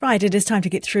Right, it is time to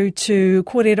get through to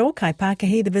Kōrero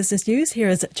Kaipākahi, the business news. Here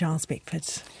is Charles Beckford.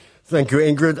 Thank you,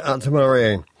 Ingrid.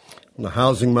 Atamare. The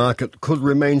housing market could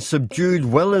remain subdued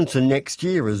well into next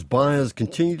year as buyers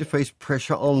continue to face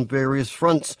pressure on various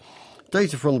fronts.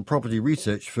 Data from the property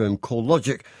research firm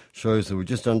CoreLogic shows there were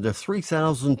just under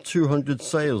 3,200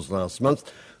 sales last month.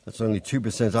 That's only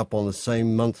 2% up on the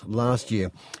same month last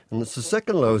year. And it's the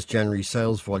second lowest January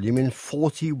sales volume in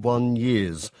 41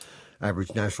 years.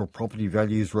 Average national property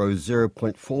values rose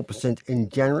 0.4% in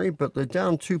January, but they're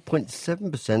down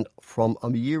 2.7% from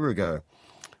a year ago.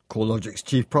 CoreLogic's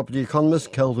chief property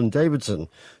economist, Kelvin Davidson,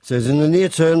 says in the near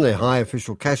term, the high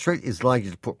official cash rate is likely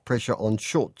to put pressure on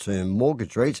short-term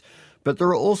mortgage rates, but there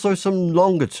are also some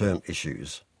longer-term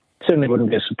issues. Certainly wouldn't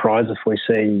be a surprise if we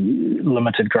see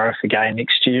limited growth again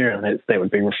next year, and that would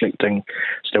be reflecting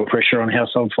still pressure on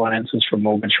household finances from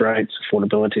mortgage rates.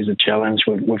 Affordability is a challenge.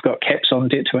 We've got caps on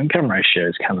debt-to-income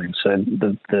ratios coming, so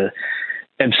the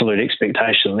absolute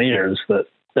expectation there is that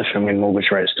if and when mortgage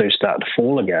rates do start to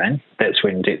fall again, that's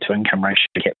when debt-to-income ratio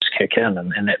caps kick in,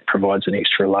 and that provides an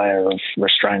extra layer of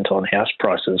restraint on house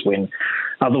prices when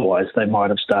otherwise they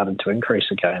might have started to increase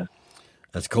again.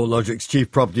 That's CoreLogic's chief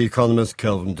property economist,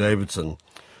 Kelvin Davidson.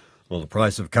 Well, the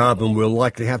price of carbon will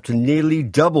likely have to nearly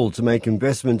double to make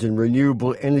investment in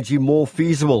renewable energy more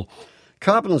feasible.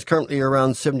 Carbon is currently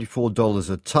around $74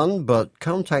 a tonne, but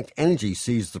Contact Energy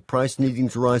sees the price needing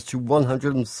to rise to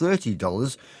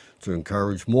 $130 to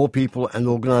encourage more people and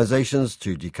organisations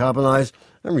to decarbonise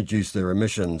and reduce their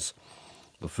emissions.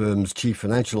 The firm's chief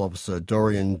financial officer,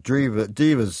 Dorian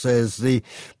Devers, says the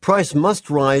price must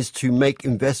rise to make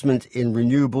investment in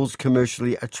renewables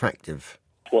commercially attractive.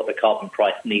 What the carbon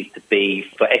price needs to be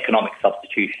for economic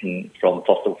substitution from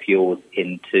fossil fuels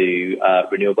into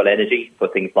renewable energy for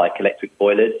things like electric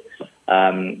boilers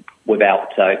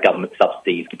without government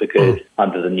subsidies, because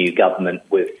under the new government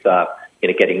with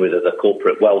getting rid of the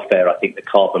corporate welfare, I think the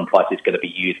carbon price is going to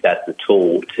be used as the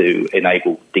tool to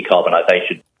enable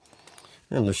decarbonisation.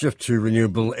 And the shift to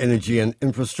renewable energy and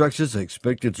infrastructures are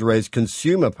expected to raise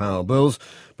consumer power bills,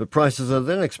 but prices are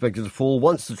then expected to fall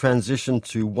once the transition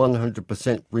to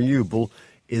 100% renewable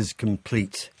is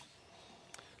complete.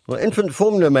 Well, infant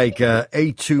formula maker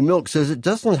A2 Milk says it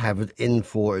doesn't have it in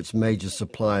for its major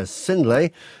supplier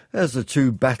Synlait, as the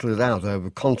two battle it out over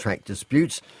contract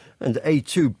disputes, and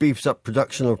A2 beefs up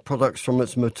production of products from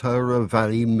its Mataura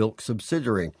Valley Milk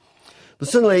subsidiary. The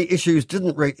Synlait issues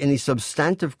didn't rate any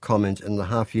substantive comment in the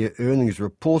half-year earnings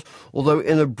report, although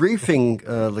in a briefing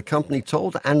the company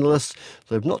told analysts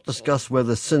they've not discussed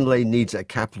whether Synlait needs a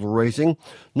capital raising,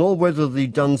 nor whether the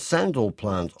Dunsandel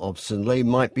plant of Synlait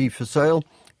might be for sale,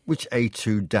 which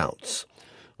A2 doubts.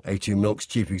 A2 Milk's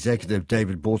chief executive,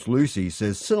 David Bortolussi,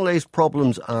 says Synlait's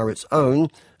problems are its own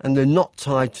and they're not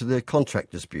tied to their contract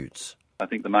disputes. I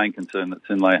think the main concern that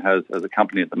Synlait has as a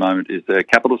company at the moment is their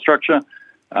capital structure.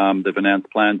 They've announced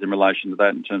plans in relation to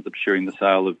that in terms of pursuing the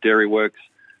sale of Dairyworks,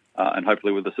 and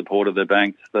hopefully with the support of their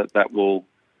banks that will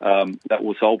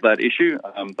solve that issue.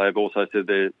 They've also said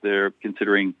they're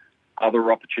considering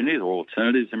other opportunities or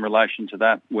alternatives in relation to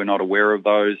that. We're not aware of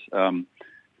those.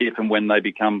 If and when they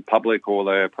become public or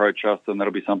they approach us, then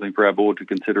that'll be something for our board to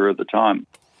consider at the time.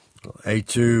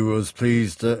 A2 was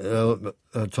pleased,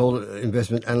 told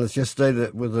investment analysts yesterday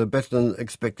that with a better than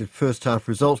expected first half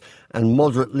result and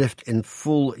moderate lift in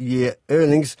full year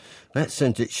earnings, that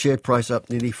sent its share price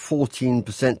up nearly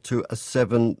 14% to a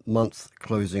 7-month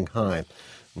closing high.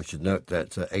 We should note that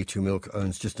A2 Milk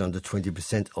owns just under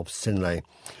 20% of Synlait.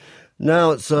 Now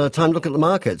it's time to look at the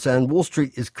markets, and Wall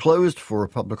Street is closed for a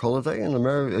public holiday, and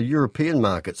European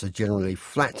markets are generally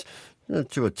flat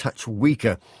to a touch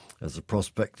weaker as the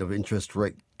prospect of interest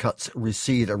rate cuts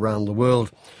recede around the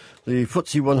world. The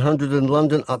FTSE 100 in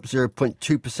London up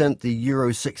 0.2%, the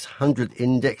Euro 600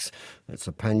 index, that's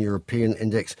a pan-European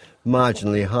index,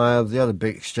 marginally higher. The other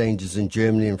big exchanges in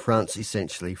Germany and France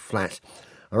essentially flat.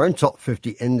 Our own top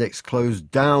 50 index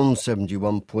closed down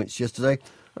 71 points yesterday,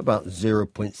 about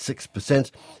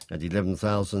 0.6% at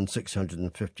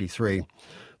 11,653.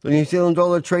 The New Zealand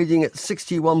dollar trading at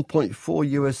 61.4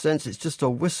 US cents. It's just a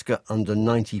whisker under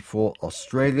 94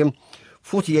 Australian.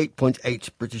 48.8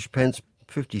 British pence,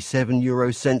 57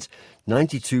 euro cents,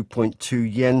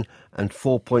 92.2 yen and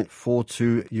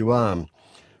 4.42 yuan.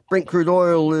 Brent crude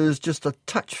oil is just a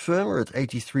touch firmer at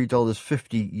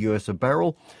 $83.50 US a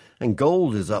barrel. And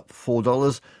gold is up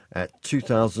 $4 at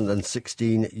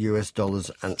 $2,016 US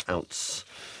dollars an ounce.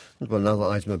 Another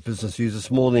item of business news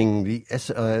this morning, the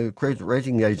credit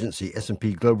rating agency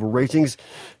S&P Global Ratings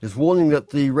is warning that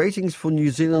the ratings for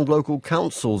New Zealand local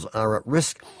councils are at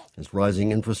risk as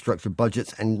rising infrastructure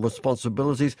budgets and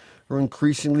responsibilities are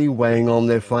increasingly weighing on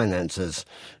their finances.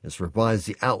 It's revised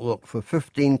the outlook for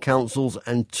 15 councils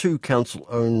and 2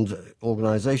 council-owned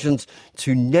organisations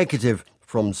to negative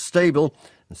from stable,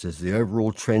 and says the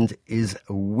overall trend is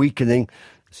weakening.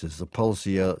 It says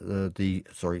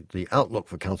the outlook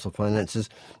for council finances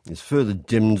is further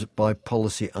dimmed by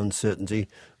policy uncertainty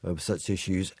over such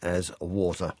issues as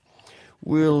water.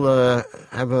 We'll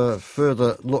have a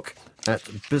further look at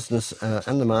business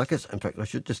and the markets. In fact, I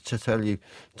should just tell you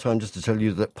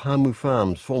that Pāmu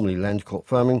Farms, formerly Landcorp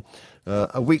Farming,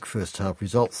 a weak first half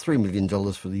result, $3 million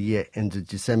for the year ended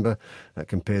December. That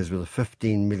compares with a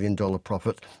 $15 million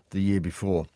profit the year before.